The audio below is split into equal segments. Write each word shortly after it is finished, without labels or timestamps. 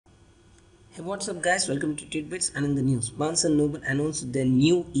Hey, what's up, guys? Welcome to Tidbits. And in the news, Barnes& Noble announced their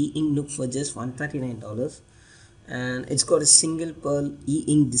new e-ink nook for just $139, and it's got a single pearl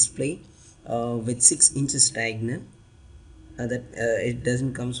e-ink display with 6 inches diagonal. That it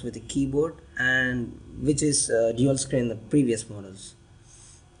doesn't comes with a keyboard, and which is dual screen in the previous models.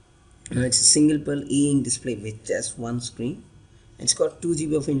 It's a single pearl e-ink display with just one screen. It's got 2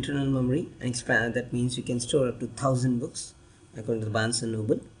 GB of internal memory, and expand. That means you can store up to 1,000 books, according to the Barnes&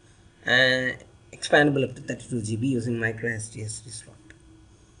 Noble, and expandable up to 32 GB using micro SD slot.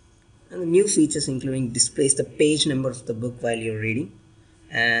 And the new features including displays the page number of the book while you're reading,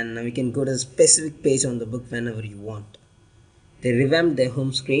 and we can go to a specific page on the book whenever you want. They revamped their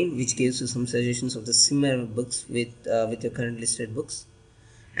home screen, which gives you some suggestions of the similar books with your current listed books.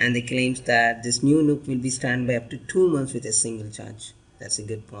 And they claims that this new Nook will be standby up to 2 months with a single charge. That's a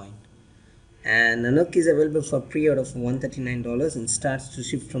good point. And the Nook is available for pre-order for $139 and starts to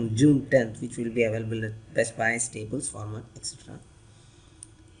ship from June 10th, which will be available at Best Buy, Staples, Walmart, etc.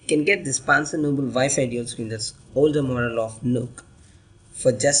 You can get this Barnes & Noble Wi-Fi dual screen, that's older model of Nook,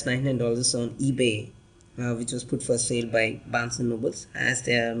 for just $99 on eBay, which was put for sale by Barnes & Nobles, as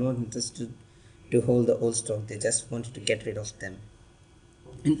they are not interested to hold the old stock. They just wanted to get rid of them.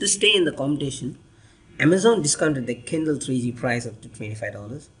 And to stay in the competition, Amazon discounted the Kindle 3g price up to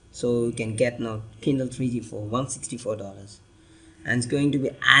 $25. So you can get now Kindle 3g for $164. And it's going to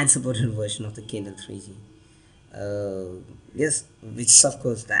be ad supported version of the Kindle 3g. Yes, which of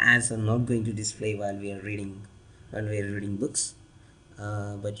course the ads are not going to display while we are reading books.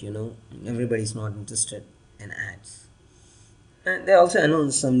 But everybody's not interested in ads. And they also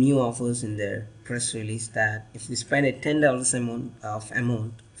announced some new offers in their press release that if we spend a $10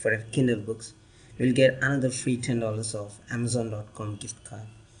 amount for a Kindle books, you'll get another free $10 of Amazon.com gift card.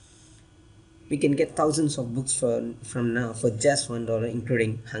 We can get thousands of books from now for just $1,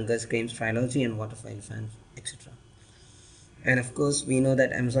 including Hunger Games Trilogy and Waterfall Fans, etc. And of course, we know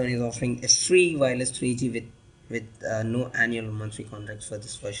that Amazon is offering a free wireless 3G with no annual or monthly contracts for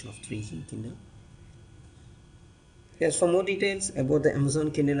this version of 3G Kindle. Yes, for more details about the Amazon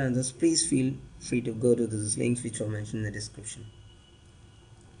Kindle and others, please feel free to go to these links which are mentioned in the description.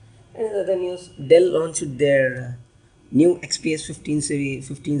 And in other news, Dell launched their new XPS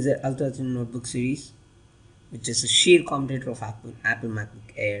 15Z Ultra Thin Notebook series, which is a sheer competitor of Apple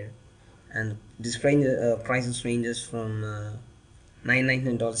MacBook Air, and this prices ranges from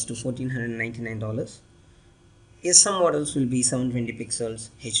 $999 to $1,499. Yes, some models will be 720 pixels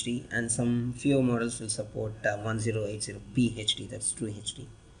HD, and some few models will support 1080p HD, that's True HD.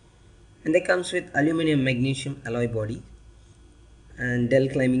 And they comes with aluminum magnesium alloy body, and Dell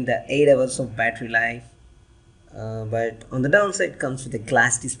claiming the 8 hours of battery life. But on the downside comes with a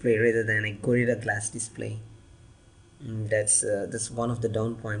glass display rather than a Gorilla Glass display. That's one of the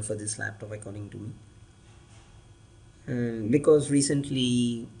down points for this laptop according to me. Because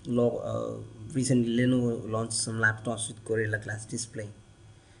recently Lenovo launched some laptops with Gorilla Glass display,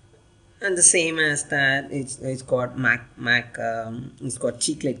 and the same as that, it's got it's got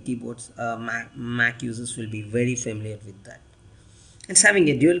chiclet keyboards. Mac users will be very familiar with that. It's having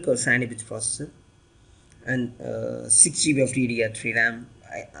a dual core Sandy bit processor and 6 GB of DDR3 RAM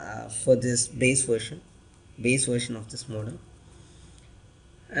for this base version of this model.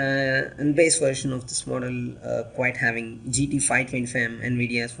 And base version of this model quite having GT525M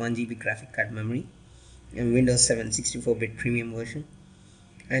NVIDIA's 1 GB graphic card memory and Windows 7 64-bit premium version.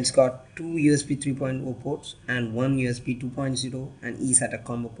 And it's got 2 USB 3.0 ports and 1 USB 2.0 and eSATA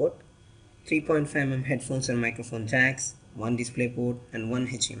combo port, 3.5mm headphones and microphone jacks, 1 display port and 1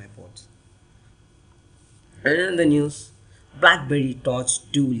 HDMI port. And in the news, BlackBerry Torch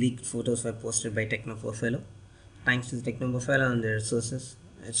 2 leaked photos were posted by Technobuffalo. Thanks to the Technobuffalo and their sources,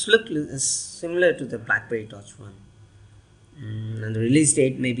 it's similar to the BlackBerry Torch 1. And the release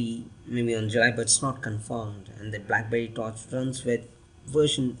date may be on July, but it's not confirmed. And the BlackBerry Torch runs with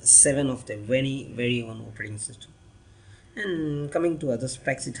version 7 of the very own operating system. And coming to other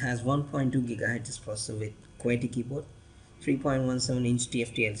specs, it has 1.2 GHz processor with QWERTY keyboard, 3.17 inch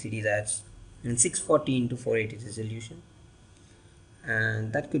TFT LCD, that's in 640 x 480 resolution,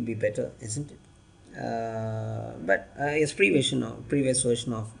 and that could be better, isn't it? But its previous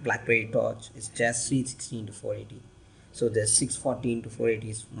version of BlackBerry Torch is just 360 x 480, so the 640 x 480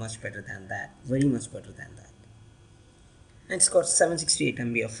 is much better than that, very much better than that. And it's got 768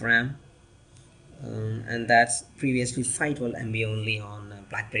 MB of RAM, and that's previously 512 MB only on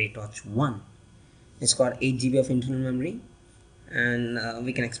BlackBerry Torch 1. It's got 8 GB of internal memory, and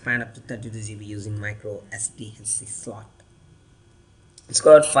we can expand up to 32 GB using micro SD slot. It's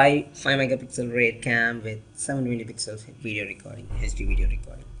got 5 megapixel rear cam with 720 pixels video recording, HD video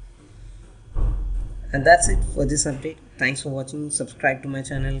recording. And that's it for this update. Thanks for watching. Subscribe to my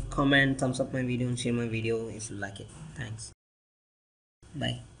channel, comment, thumbs up my video, and share my video if you like it. Thanks.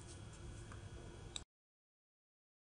 Bye.